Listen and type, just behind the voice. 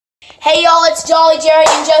Hey y'all, it's Jolly, Jerry,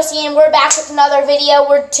 and Josie, and we're back with another video.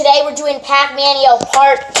 Today we're doing Pac-Manio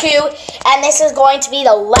Part 2, and this is going to be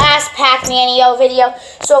the last Pac-Manio video.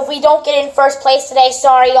 So if we don't get in first place today,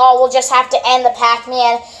 sorry y'all, we'll just have to end the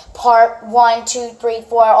Pac-Man Part 1, 2, 3,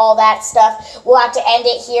 4, all that stuff. We'll have to end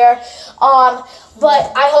it here.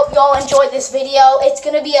 But I hope y'all enjoyed this video. It's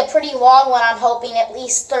going to be a pretty long one, I'm hoping, at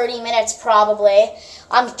least 30 minutes probably.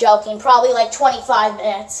 I'm joking, probably like 25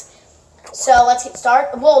 minutes. So let's get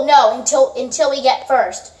started. Well, no, until we get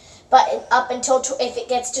first. But up until if it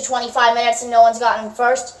gets to 25 minutes and no one's gotten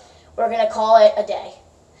first, we're gonna call it a day.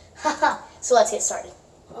 So let's get started.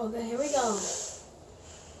 Okay, here we go.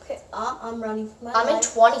 Okay, I'm running for my I'm life.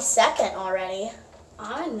 in 22nd already.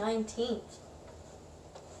 I'm in 19th.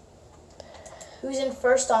 Who's in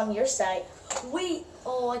first on your site? Wait.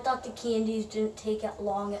 Oh, I thought the candies didn't take it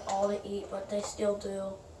long at all to eat, but they still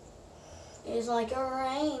do. It's like a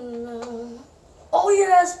rainbow. Oh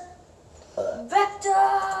yes! Vector!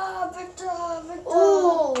 Vector! Vector!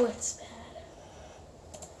 Oh, it's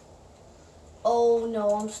bad. Oh no,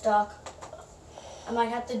 I'm stuck. I might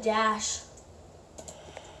have to dash to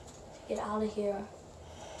get out of here.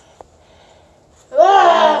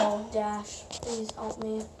 Oh, dash. Please help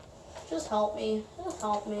me. Just help me. Just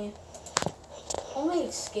help me. Only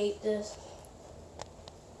escape this.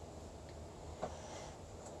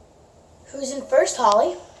 Who's in first,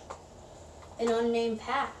 Holly? An unnamed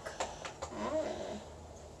pack.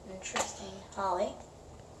 Interesting. Holly?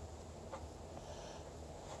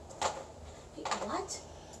 Wait, what?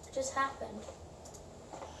 What just happened?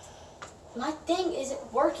 My thing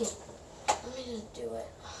isn't working. Let me just do it.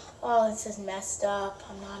 Oh, this is messed up.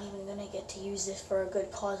 I'm not even going to get to use this for a good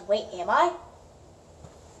cause. Wait, am I?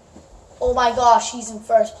 Oh my gosh, he's in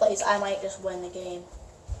first place. I might just win the game.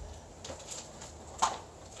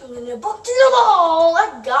 I'm gonna book to the ball.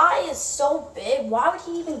 That guy is so big. Why would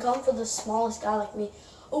he even come for the smallest guy like me?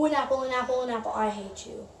 Oh, an apple, an apple, an apple. I hate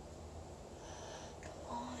you.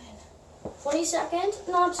 Come on. 20 seconds?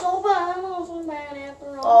 Not so bad. Not so bad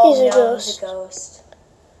after all. Oh, He's a no, ghost. he's a ghost.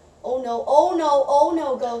 Oh no, oh no, oh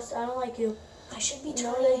no, ghost. I don't like you. I should be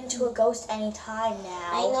turning into a ghost any time now.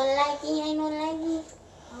 I don't like you, I don't like you.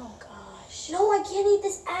 Oh, gosh. No, I can't eat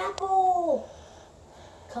this apple.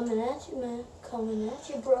 Coming at you, man. Coming at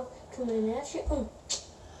you, bro. Coming at you.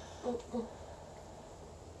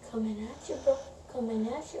 Coming at you, bro. Coming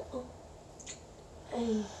at you.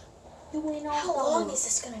 Hey, you ain't all How long is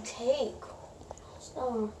this going to take?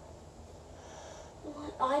 Star.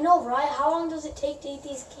 I know, right? How long does it take to eat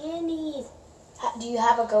these candies? Do you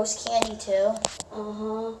have a ghost candy, too?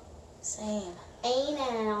 Uh-huh. Same. Hey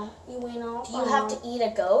now. You ain't all Do you have to eat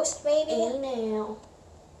a ghost, maybe? Hey now.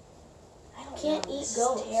 I don't Can't know. eat This is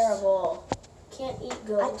ghosts. terrible. Can't eat I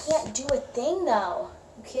ghosts. can't do a thing, though.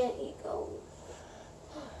 You can't eat ghosts.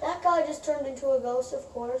 That guy just turned into a ghost, of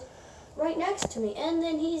course. Right next to me. And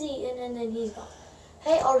then he's eating, and then he's gone.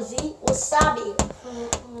 Hey, RZ, wasabi.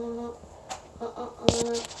 Oh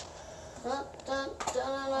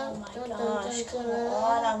my gosh, come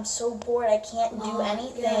on. I'm so bored. I can't do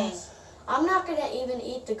anything. Yes. I'm not going to even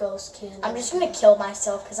eat the ghost candy. I'm just going to kill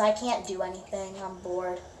myself because I can't do anything. I'm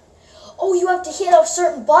bored. Oh, you have to hit a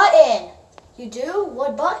certain button. You do?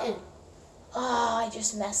 What button? Oh, I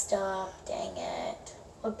just messed up. Dang it.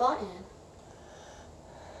 What button?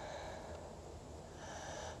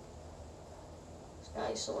 This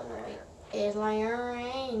guy's so annoying. It's like a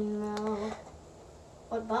rainbow.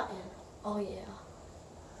 What button? Oh, yeah.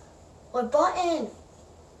 What button?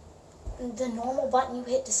 The normal button you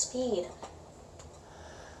hit to speed.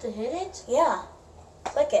 To hit it? Yeah.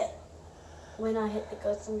 Click it. When I hit the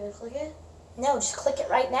ghost, I'm going to click it? No, just click it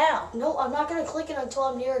right now. No, I'm not going to click it until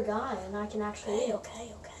I'm near a guy and I can actually hit it.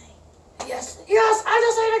 Okay. Yes, yes, I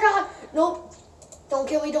just hit a guy. Nope. Don't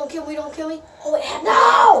kill me, don't kill me, don't kill me. Oh, it happened.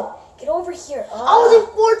 No! Get over here. I was in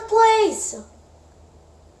 4th place.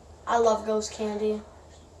 I love ghost candy.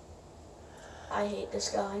 I hate this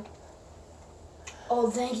guy. Oh,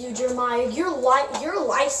 thank you, Jeremiah. You're a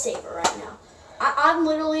lifesaver right now.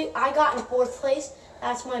 I got in 4th place.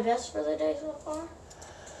 That's my best for the day so far.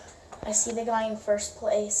 I see the guy in first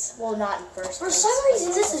place. Well, not in first For place. some reason,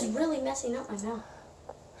 this is really messing up my mouth.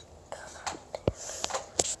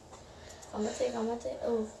 Commente,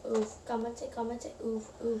 oof, oof. Commente, oof,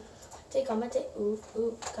 oof. Commente, oof,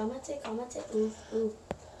 oof. Commente, oof, oof.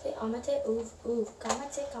 Commente, oof, oof.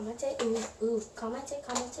 Commente, oof, oof. Commente.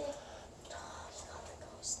 Oh, you got the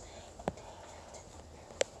ghost thing. Dang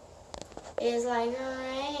it. It's like a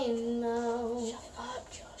rainbow. Shut up,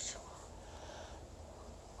 Joshua.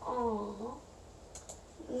 Aww.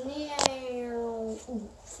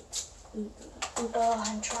 Oh,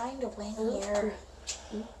 I'm trying to win here.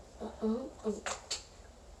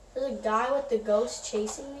 There's a guy with the ghost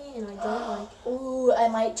chasing me, and I don't like it. Ooh, I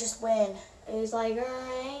might just win. It's like,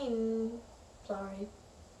 sorry.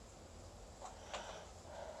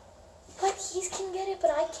 But he can get it,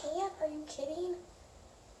 but I can't. Are you kidding?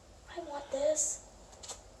 I want this.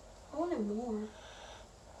 I want it more.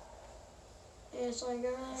 It's like,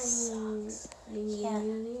 This sucks.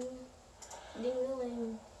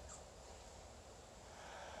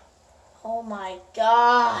 Oh my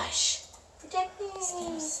gosh. Protect me. This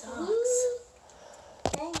game sucks.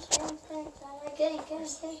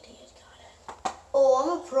 Oh, I'm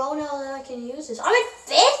a pro now that I can use this. I'm in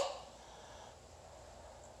 5th?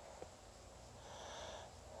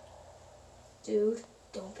 Dude,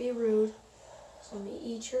 don't be rude. So let me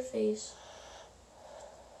eat your face.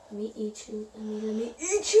 Let me eat you. Let me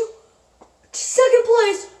eat you. 2nd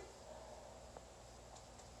place.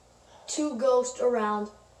 2 ghosts around.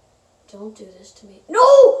 Don't do this to me.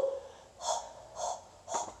 No!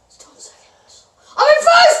 Still in 2nd. I'm in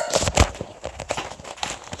 1st!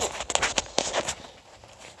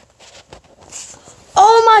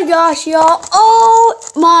 Oh my gosh, y'all. Oh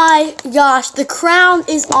my gosh. The crown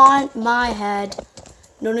is on my head.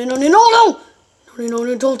 No. No,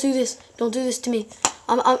 don't do this. Don't do this to me.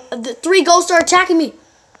 The 3 ghosts are attacking me.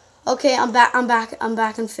 Okay, I'm back in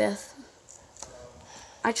 5th.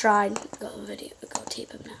 I tried. Go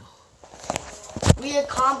tape him now. We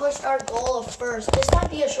accomplished our goal of 1st. This might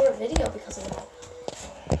be a short video because of that.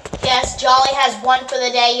 Yes, Jolly has won for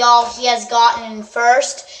the day, y'all. He has gotten in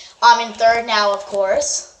 1st. I'm in 3rd now, of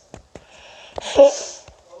course.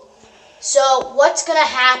 So what's going to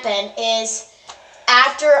happen is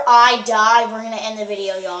after I die, we're going to end the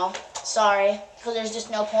video, y'all. Sorry, because there's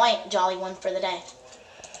just no point. Jolly won for the day.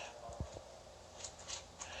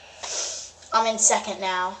 I'm in 2nd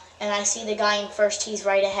now, and I see the guy in 1st. He's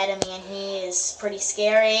right ahead of me, and he is pretty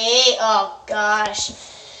scary. Oh, gosh.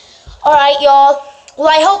 All right, y'all. Well,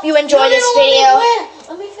 I hope you enjoyed this video.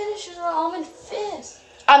 Let me finish it. I'm in 5th.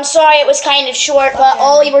 I'm sorry it was kind of short, but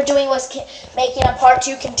all we were doing was making a part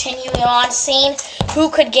 2, continuing on, seeing who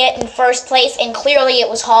could get in 1st place, and clearly it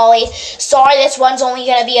was Holly. Sorry this one's only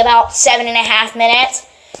going to be about 7.5 minutes,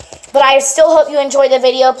 but I still hope you enjoyed the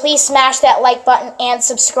video. Please smash that like button and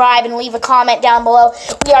subscribe and leave a comment down below.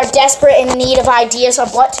 We are desperate in need of ideas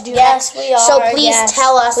of what to do next. We are. So please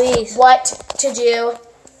tell us what to do.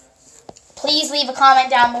 Please leave a comment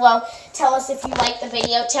down below. Tell us if you like the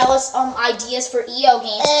video. Tell us ideas for EO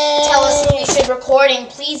games. Tell us if we should record, and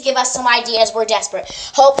please give us some ideas. We're desperate.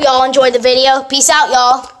 Hope you all enjoyed the video. Peace out,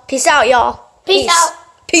 y'all. Peace out, y'all. Peace out.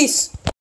 Peace.